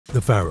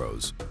The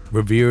Pharaohs,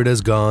 revered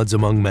as gods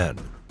among men,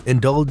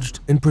 indulged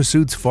in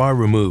pursuits far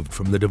removed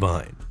from the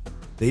divine.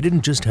 They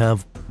didn't just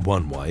have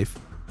one wife,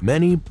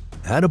 many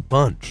had a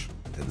bunch,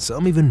 and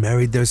some even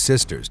married their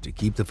sisters to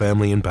keep the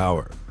family in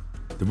power.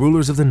 The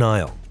rulers of the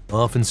Nile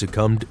often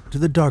succumbed to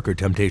the darker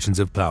temptations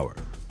of power.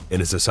 In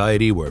a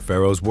society where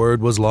Pharaoh's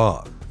word was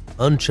law,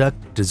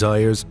 unchecked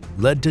desires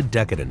led to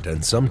decadent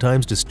and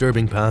sometimes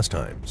disturbing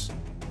pastimes.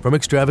 From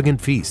extravagant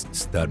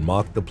feasts that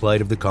mocked the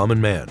plight of the common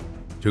man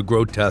to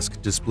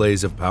grotesque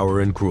displays of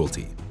power and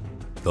cruelty.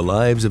 The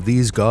lives of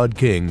these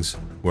god-kings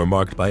were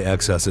marked by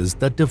excesses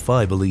that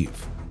defy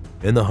belief.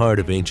 In the heart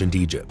of ancient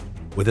Egypt,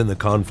 within the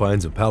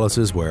confines of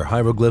palaces where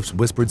hieroglyphs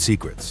whispered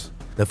secrets,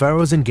 the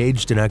pharaohs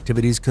engaged in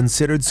activities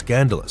considered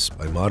scandalous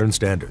by modern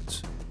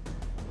standards.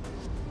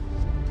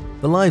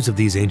 The lives of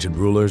these ancient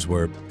rulers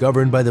were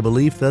governed by the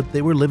belief that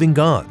they were living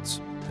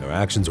gods, their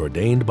actions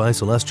ordained by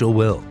celestial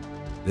will.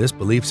 This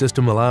belief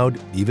system allowed,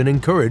 even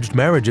encouraged,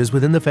 marriages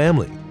within the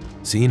family,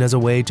 seen as a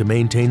way to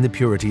maintain the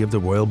purity of the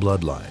royal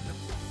bloodline.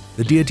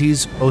 The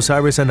deities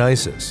Osiris and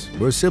Isis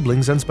were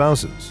siblings and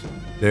spouses,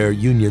 their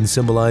union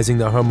symbolizing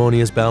the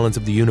harmonious balance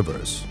of the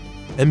universe.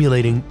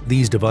 Emulating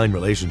these divine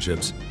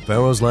relationships,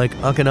 pharaohs like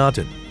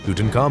Akhenaten,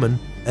 Tutankhamun,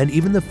 and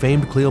even the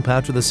famed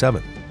Cleopatra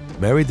VII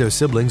married their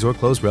siblings or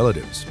close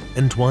relatives,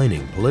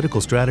 entwining political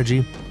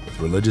strategy with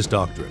religious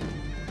doctrine.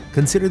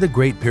 Consider the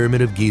Great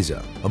Pyramid of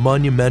Giza, a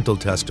monumental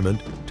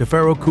testament to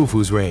Pharaoh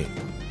Khufu's reign.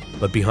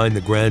 But behind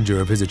the grandeur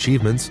of his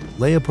achievements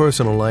lay a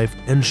personal life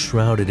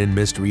enshrouded in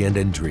mystery and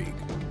intrigue.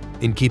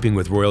 In keeping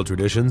with royal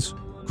traditions,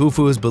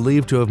 Khufu is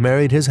believed to have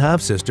married his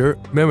half-sister,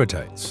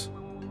 Meritites.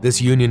 This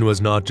union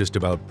was not just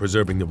about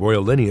preserving the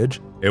royal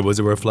lineage, it was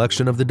a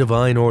reflection of the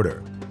divine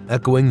order,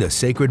 echoing the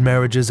sacred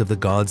marriages of the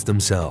gods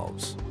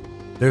themselves.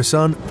 Their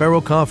son,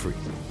 Pharaoh Khafre,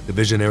 the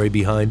visionary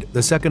behind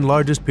the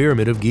second-largest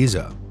pyramid of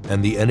Giza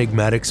and the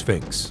enigmatic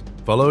Sphinx,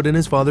 followed in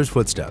his father's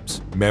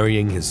footsteps,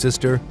 marrying his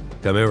sister,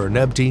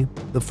 Nebti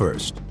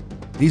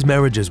I. These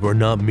marriages were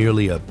not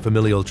merely a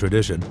familial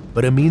tradition,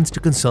 but a means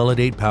to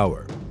consolidate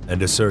power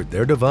and assert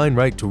their divine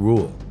right to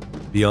rule.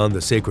 Beyond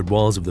the sacred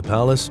walls of the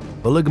palace,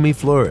 polygamy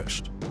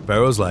flourished.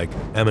 Pharaohs like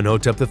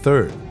Amenhotep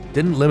III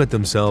didn't limit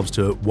themselves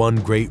to one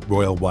great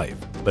royal wife,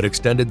 but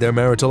extended their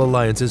marital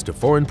alliances to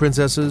foreign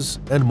princesses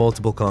and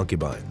multiple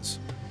concubines.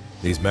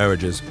 These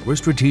marriages were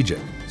strategic,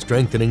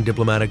 strengthening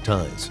diplomatic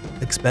ties,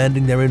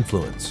 expanding their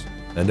influence,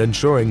 and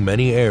ensuring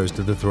many heirs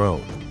to the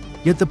throne.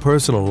 Yet the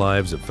personal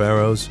lives of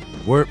pharaohs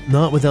were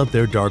not without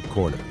their dark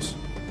corners.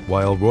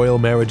 While royal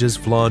marriages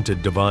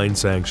flaunted divine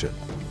sanction,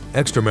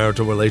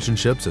 extramarital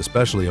relationships,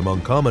 especially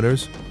among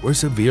commoners, were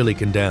severely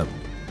condemned.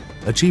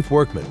 A chief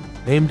workman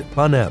named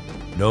Paneb,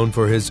 known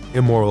for his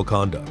immoral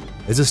conduct,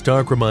 is a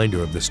stark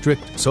reminder of the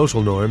strict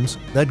social norms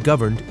that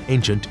governed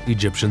ancient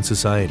Egyptian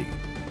society.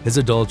 His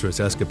adulterous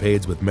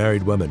escapades with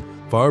married women,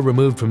 far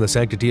removed from the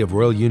sanctity of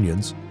royal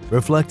unions,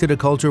 reflected a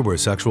culture where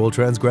sexual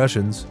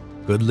transgressions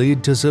could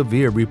lead to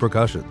severe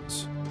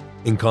repercussions.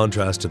 In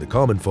contrast to the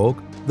common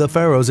folk, the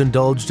pharaohs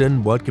indulged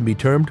in what can be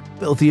termed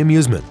filthy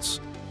amusements.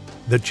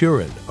 The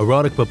Turin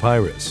erotic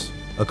papyrus,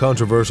 a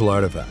controversial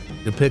artifact,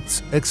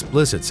 depicts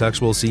explicit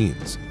sexual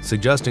scenes,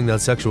 suggesting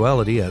that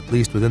sexuality, at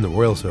least within the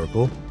royal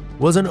circle,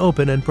 was an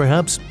open and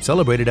perhaps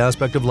celebrated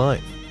aspect of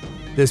life.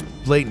 This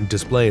blatant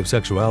display of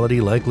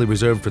sexuality, likely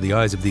reserved for the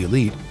eyes of the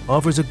elite,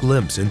 offers a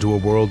glimpse into a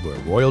world where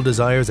royal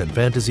desires and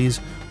fantasies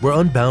were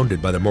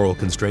unbounded by the moral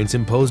constraints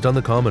imposed on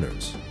the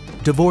commoners.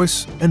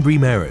 Divorce and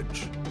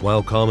remarriage,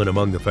 while common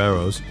among the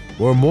pharaohs,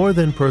 were more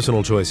than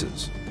personal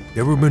choices.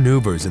 There were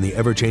maneuvers in the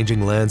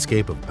ever-changing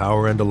landscape of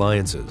power and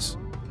alliances.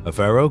 A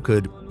pharaoh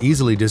could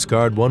easily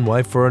discard one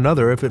wife for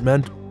another if it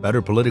meant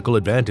better political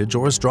advantage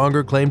or a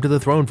stronger claim to the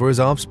throne for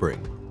his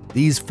offspring.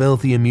 These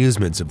filthy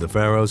amusements of the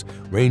pharaohs,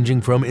 ranging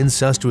from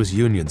incestuous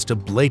unions to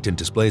blatant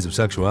displays of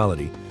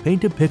sexuality,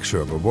 paint a picture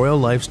of a royal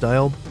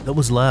lifestyle that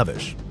was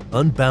lavish,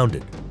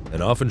 unbounded,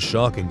 and often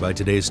shocking by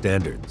today's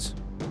standards.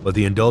 But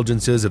the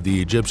indulgences of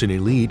the Egyptian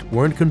elite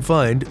weren't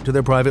confined to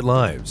their private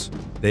lives.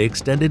 They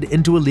extended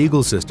into a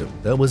legal system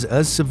that was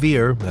as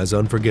severe as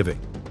unforgiving,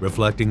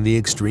 reflecting the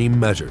extreme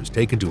measures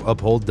taken to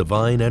uphold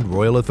divine and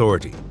royal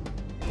authority.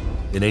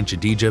 In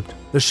ancient Egypt,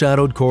 the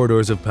shadowed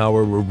corridors of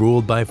power were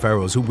ruled by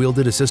pharaohs who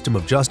wielded a system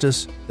of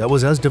justice that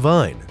was as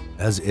divine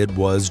as it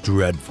was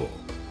dreadful.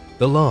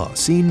 The law,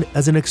 seen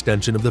as an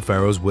extension of the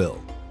pharaoh's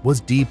will, was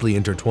deeply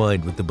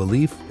intertwined with the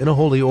belief in a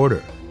holy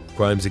order.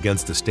 Crimes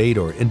against the state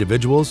or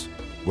individuals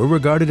were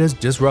regarded as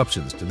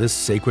disruptions to this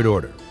sacred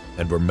order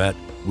and were met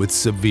with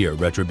severe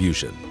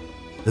retribution.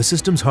 The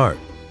system's heart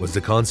was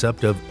the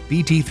concept of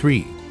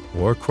BT3,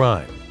 or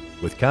crime,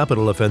 with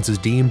capital offenses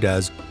deemed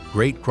as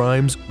great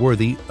crimes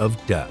worthy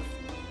of death.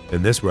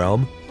 In this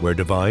realm, where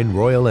divine,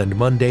 royal, and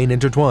mundane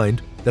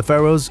intertwined, the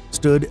pharaohs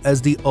stood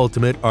as the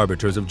ultimate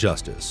arbiters of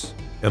justice,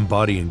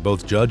 embodying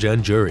both judge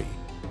and jury,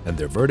 and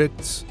their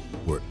verdicts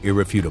were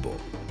irrefutable.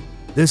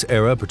 This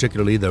era,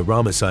 particularly the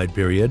Ramesside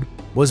period,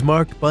 was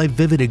marked by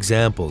vivid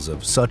examples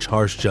of such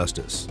harsh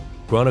justice,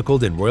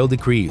 chronicled in royal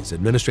decrees,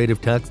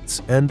 administrative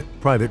texts, and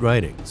private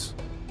writings.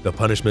 The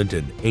punishment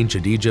in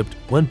ancient Egypt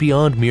went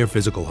beyond mere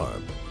physical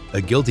harm.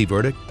 A guilty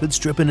verdict could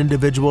strip an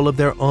individual of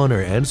their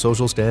honor and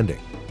social standing,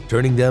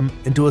 turning them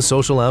into a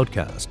social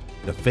outcast,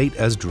 a fate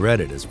as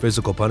dreaded as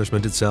physical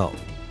punishment itself.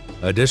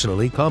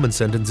 Additionally, common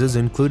sentences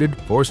included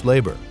forced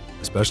labor,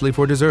 especially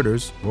for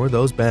deserters or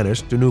those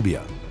banished to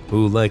Nubia,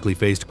 who likely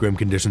faced grim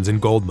conditions in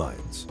gold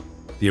mines.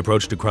 The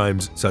approach to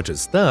crimes such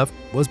as theft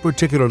was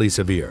particularly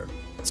severe.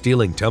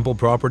 Stealing temple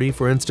property,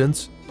 for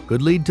instance,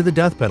 could lead to the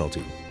death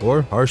penalty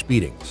or harsh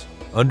beatings,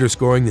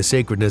 underscoring the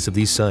sacredness of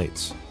these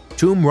sites.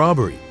 Tomb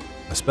robbery,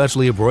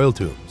 especially of royal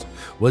tombs,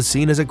 was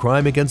seen as a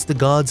crime against the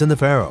gods and the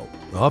pharaoh,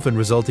 often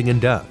resulting in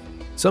death,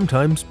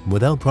 sometimes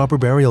without proper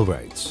burial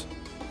rites.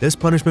 This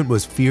punishment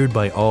was feared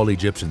by all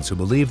Egyptians who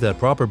believed that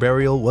proper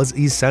burial was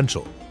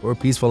essential for a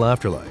peaceful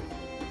afterlife.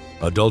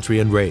 Adultery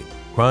and rape,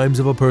 crimes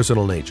of a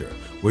personal nature,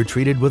 were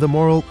treated with a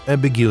moral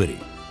ambiguity.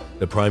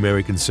 The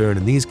primary concern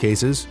in these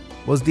cases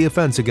was the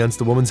offense against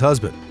the woman's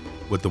husband,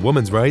 with the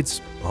woman's rights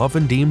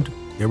often deemed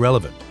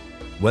irrelevant.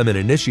 Women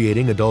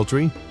initiating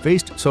adultery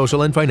faced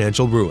social and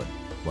financial ruin,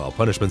 while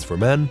punishments for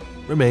men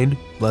remained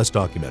less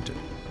documented.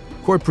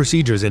 Court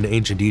procedures in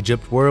ancient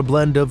Egypt were a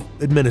blend of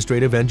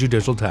administrative and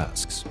judicial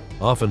tasks,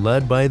 often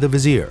led by the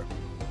vizier.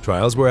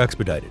 Trials were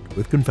expedited,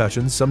 with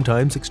confessions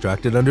sometimes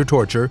extracted under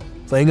torture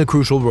playing a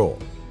crucial role.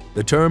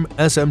 The term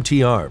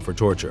SMTR for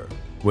torture,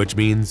 which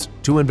means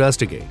to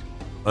investigate,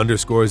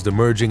 underscores the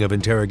merging of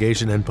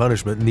interrogation and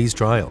punishment in these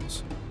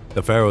trials.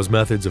 The pharaoh's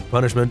methods of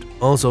punishment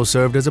also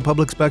served as a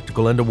public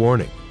spectacle and a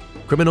warning.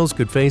 Criminals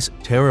could face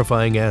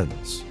terrifying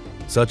ends,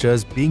 such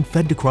as being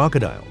fed to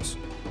crocodiles,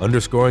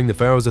 underscoring the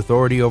pharaoh's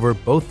authority over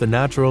both the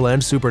natural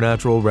and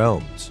supernatural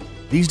realms.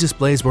 These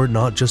displays were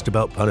not just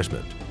about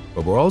punishment,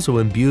 but were also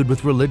imbued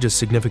with religious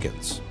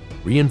significance,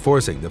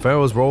 reinforcing the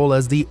pharaoh's role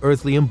as the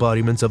earthly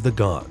embodiments of the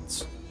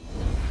gods.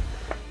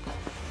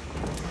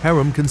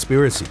 Harem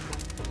conspiracy.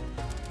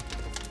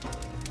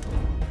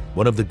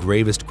 One of the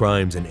gravest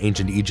crimes in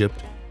ancient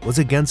Egypt was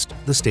against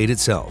the state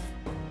itself: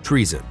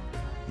 treason.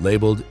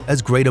 Labeled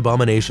as great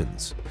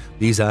abominations,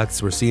 these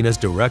acts were seen as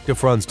direct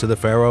affronts to the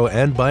pharaoh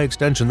and, by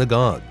extension, the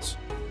gods.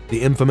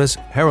 The infamous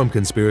harem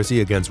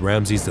conspiracy against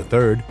Ramses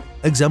III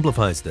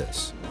exemplifies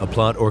this, a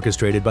plot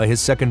orchestrated by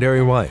his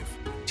secondary wife,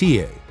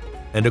 Tia,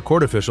 and a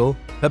court official,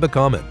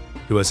 Pebekamen,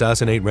 to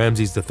assassinate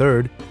Ramses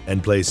III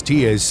and place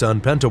Tia's son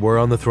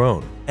Pentawar on the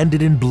throne,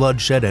 ended in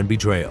bloodshed and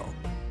betrayal.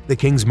 The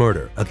king's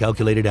murder, a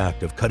calculated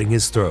act of cutting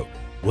his throat,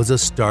 was a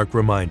stark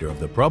reminder of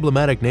the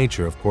problematic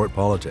nature of court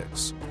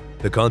politics.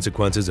 The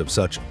consequences of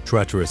such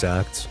treacherous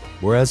acts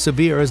were as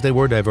severe as they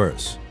were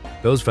diverse.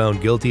 Those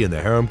found guilty in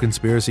the harem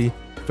conspiracy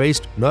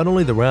faced not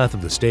only the wrath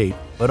of the state,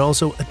 but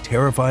also a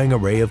terrifying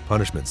array of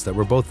punishments that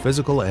were both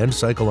physical and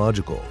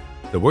psychological.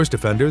 The worst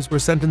offenders were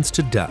sentenced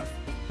to death,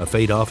 a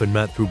fate often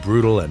met through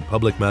brutal and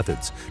public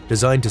methods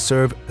designed to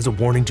serve as a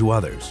warning to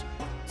others.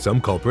 Some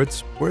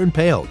culprits were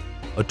impaled,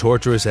 a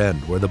torturous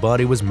end where the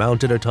body was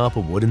mounted atop a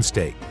wooden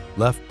stake,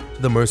 left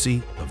to the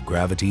mercy of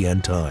gravity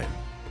and time.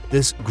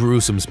 This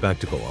gruesome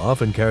spectacle,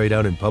 often carried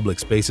out in public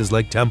spaces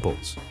like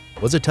temples,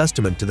 was a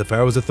testament to the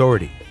pharaoh's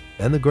authority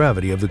and the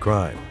gravity of the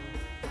crime.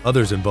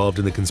 Others involved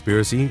in the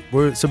conspiracy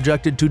were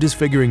subjected to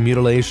disfiguring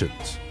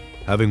mutilations.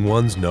 Having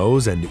one's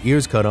nose and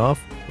ears cut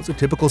off was a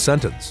typical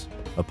sentence,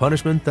 a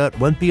punishment that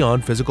went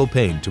beyond physical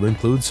pain to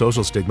include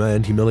social stigma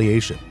and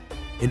humiliation.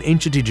 In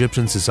ancient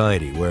Egyptian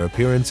society, where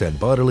appearance and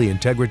bodily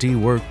integrity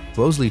were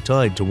closely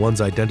tied to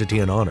one's identity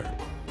and honor,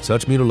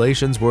 such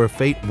mutilations were a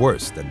fate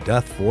worse than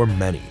death for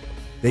many.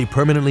 They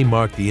permanently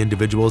marked the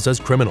individuals as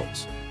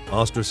criminals,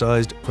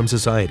 ostracized from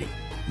society,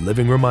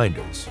 living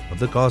reminders of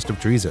the cost of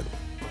treason.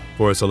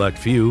 For a select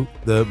few,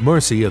 the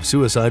mercy of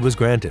suicide was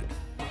granted.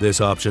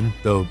 This option,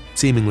 though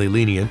seemingly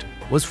lenient,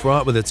 was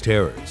fraught with its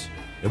terrors.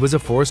 It was a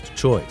forced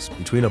choice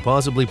between a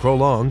possibly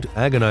prolonged,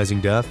 agonizing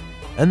death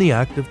and the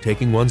act of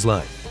taking one's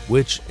life,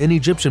 which in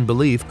Egyptian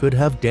belief could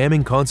have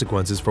damning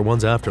consequences for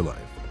one's afterlife.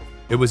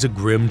 It was a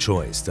grim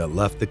choice that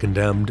left the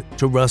condemned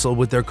to wrestle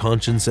with their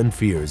conscience and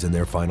fears in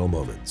their final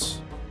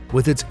moments.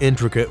 With its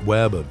intricate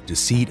web of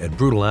deceit and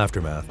brutal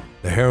aftermath,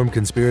 the harem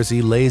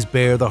conspiracy lays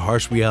bare the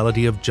harsh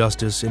reality of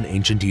justice in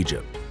ancient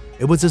Egypt.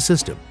 It was a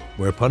system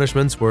where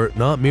punishments were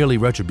not merely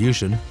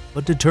retribution,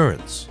 but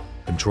deterrence,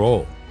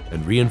 control,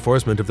 and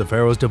reinforcement of the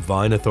pharaoh's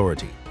divine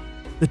authority.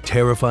 The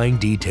terrifying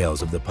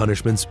details of the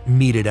punishments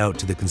meted out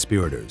to the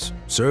conspirators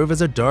serve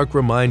as a dark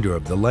reminder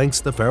of the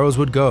lengths the pharaohs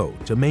would go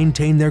to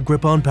maintain their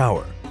grip on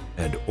power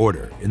and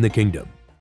order in the kingdom.